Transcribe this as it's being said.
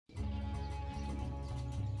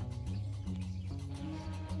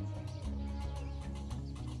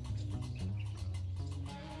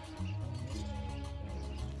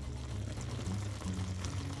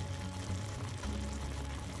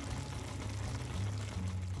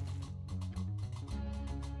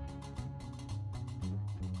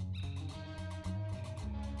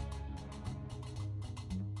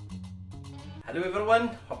Hello everyone,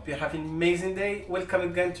 hope you're having an amazing day. Welcome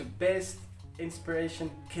again to Best Inspiration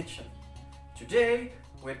Kitchen. Today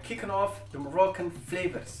we're kicking off the Moroccan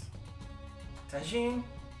flavors. Tagine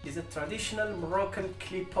is a traditional Moroccan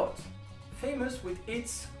clay pot, famous with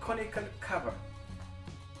its conical cover.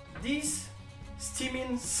 This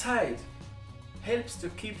steaming side helps to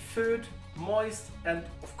keep food moist and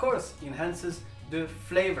of course enhances the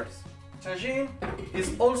flavors. Tagine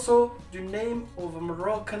is also the name of a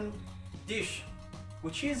Moroccan dish,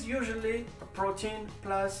 which is usually a protein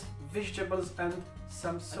plus vegetables and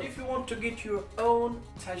some sauce. And if you want to get your own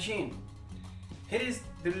tagine, here is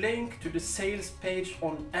the link to the sales page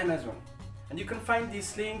on Amazon, and you can find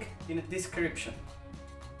this link in the description.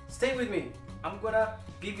 Stay with me, I'm gonna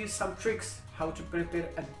give you some tricks how to prepare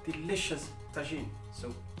a delicious tagine,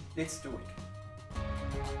 so let's do it.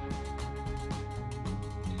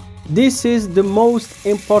 This is the most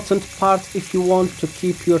important part if you want to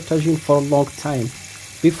keep your tagine for a long time.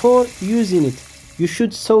 Before using it, you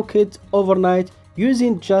should soak it overnight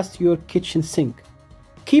using just your kitchen sink.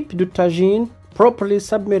 Keep the tagine properly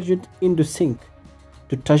submerged in the sink.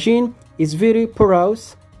 The tagine is very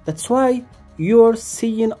porous, that's why you're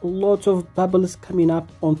seeing a lot of bubbles coming up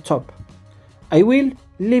on top. I will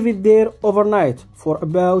leave it there overnight for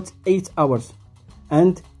about 8 hours,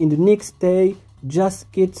 and in the next day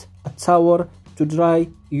just get a towel to dry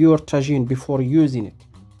your tagine before using it.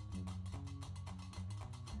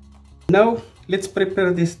 Now let's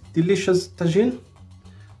prepare this delicious tagine.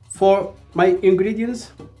 For my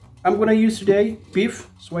ingredients, I'm gonna use today beef,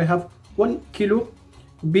 so I have 1 kilo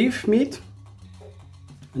beef meat.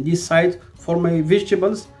 On this side, for my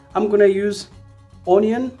vegetables, I'm gonna use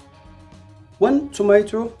onion, 1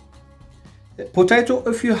 tomato, potato.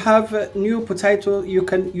 If you have a new potato, you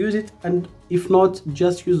can use it, and if not,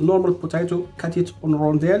 just use normal potato, cut it on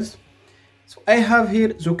rondelles. So I have here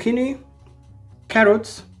zucchini,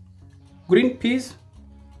 carrots, green peas,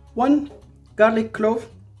 1 garlic clove,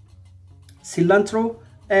 cilantro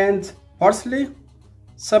and parsley,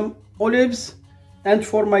 some olives, and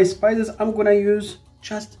for my spices I'm gonna use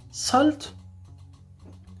just salt,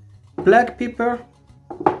 black pepper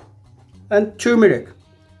and turmeric,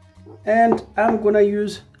 and I'm gonna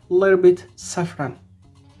use a little bit saffron.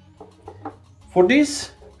 For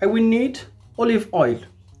this I will need olive oil,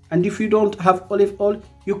 and if you don't have olive oil,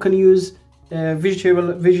 you can use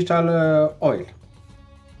vegetable oil.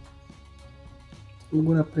 I'm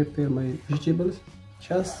gonna prepare my vegetables,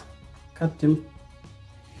 just cut them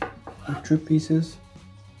in 2 pieces.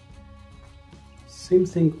 Same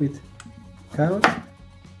thing with carrot.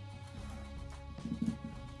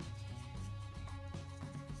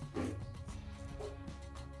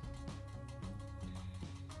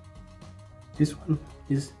 This one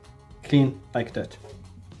is clean like that.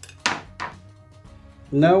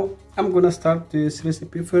 Now I'm gonna start this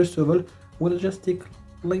recipe. First of all, we'll just take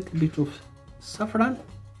a little bit of saffron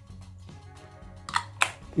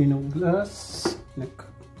in a glass.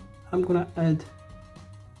 I'm gonna add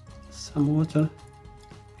some water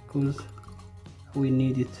because we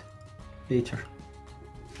need it later.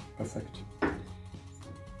 Perfect.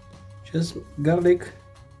 Just garlic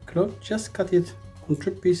clove, just cut it on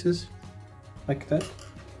 2 pieces like that.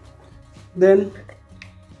 Then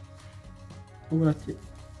I'm gonna take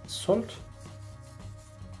salt.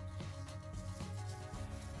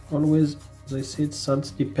 Always, as I said,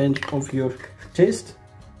 salt depends on your taste.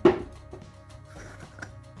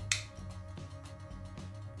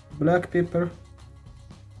 Black pepper,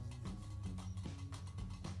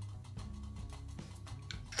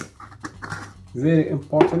 very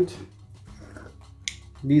important,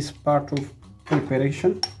 this part of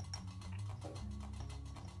preparation.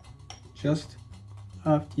 Just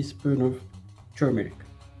half teaspoon of turmeric.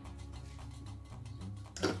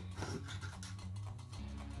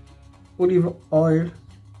 Olive oil.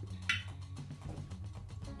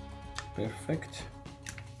 Perfect.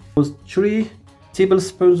 Those 3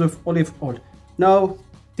 tablespoons of olive oil. Now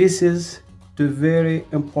this is the very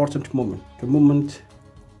important moment, the moment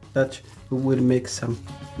that we will make some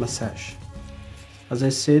massage. As I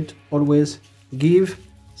said, always give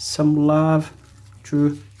some love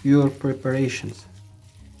to your preparations.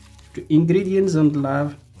 The ingredients and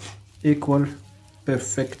love equal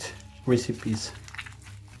perfect recipes.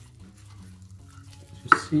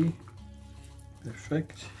 You see,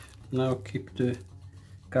 perfect. Now keep the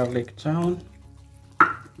garlic down,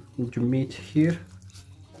 the meat here.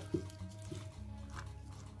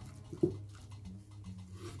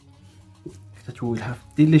 That we will have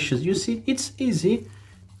delicious, you see, it's easy,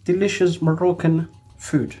 delicious Moroccan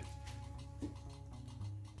food.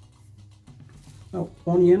 Now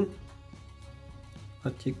onion, I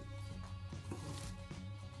take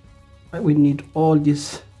we need all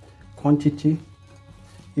this quantity.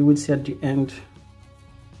 You will see at the end.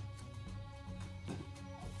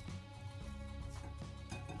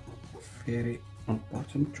 Very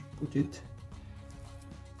important to put it.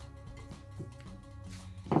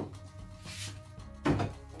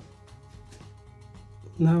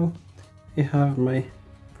 Now I have my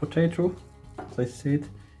potato. As I said,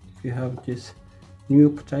 if you have this new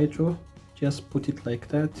potato, just put it like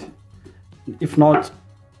that. If not,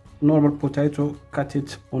 normal potato, cut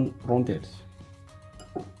it on rondelles.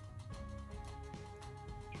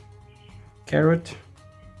 Carrot,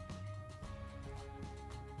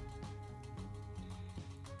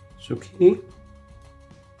 zucchini,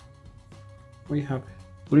 we have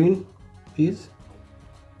green peas,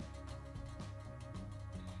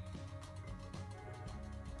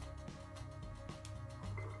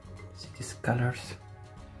 see these colors.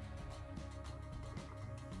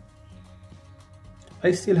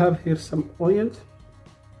 I still have here some onions,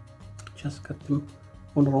 just cut them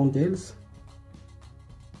on rondelles.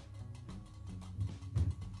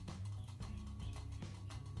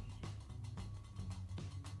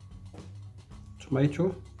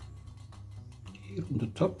 Tomato here on the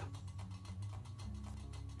top.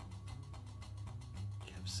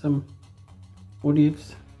 You have some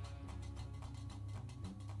olives,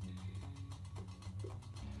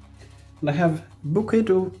 and I have a bouquet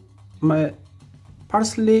of my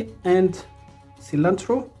parsley and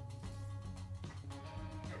cilantro.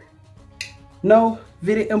 Now,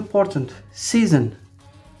 very important, season.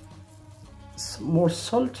 Some more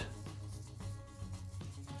salt.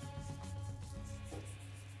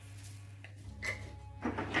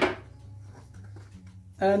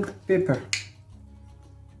 And pepper,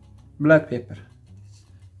 black pepper.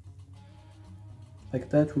 Like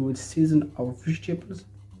that we will season our vegetables.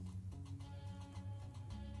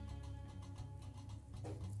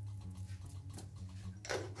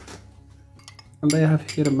 And I have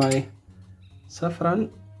here my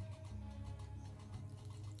saffron.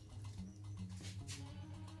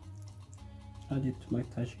 Add it to my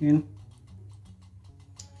tagine.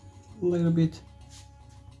 A little bit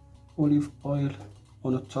olive oil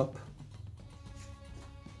on the top.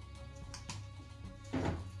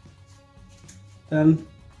 Then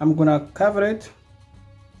I'm gonna cover it.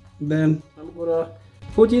 Then I'm gonna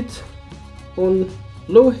put it on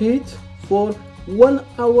low heat for 1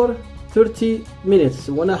 hour 30 minutes,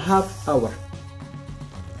 1.5 hours.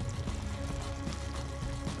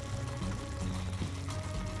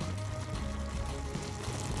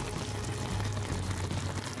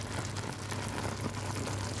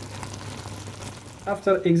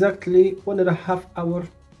 After exactly 1.5 hours,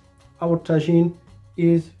 our tagine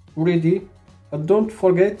is ready. But don't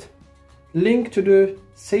forget, link to the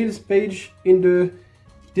sales page in the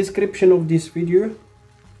description of this video.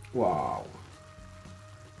 Wow,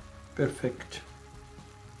 perfect.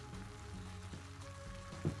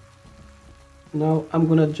 Now I'm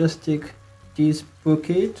gonna just take this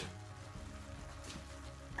bucket,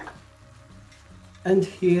 and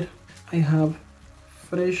here I have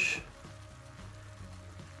fresh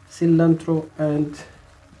cilantro and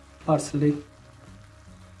parsley.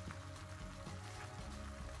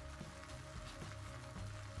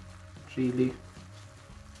 Really,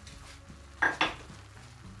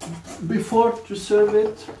 before to serve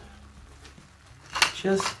it,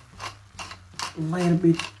 just a little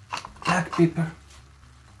bit black pepper,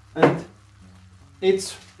 and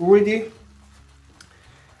it's ready.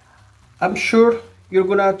 I'm sure you're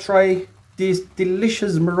gonna try this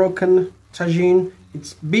delicious Moroccan tagine.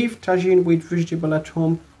 It's beef tagine with vegetable at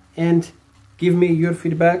home, and give me your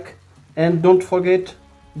feedback. And don't forget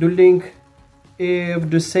the link of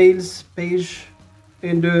the sales page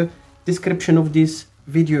in the description of this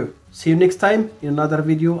video. See you next time in another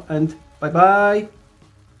video, and bye bye.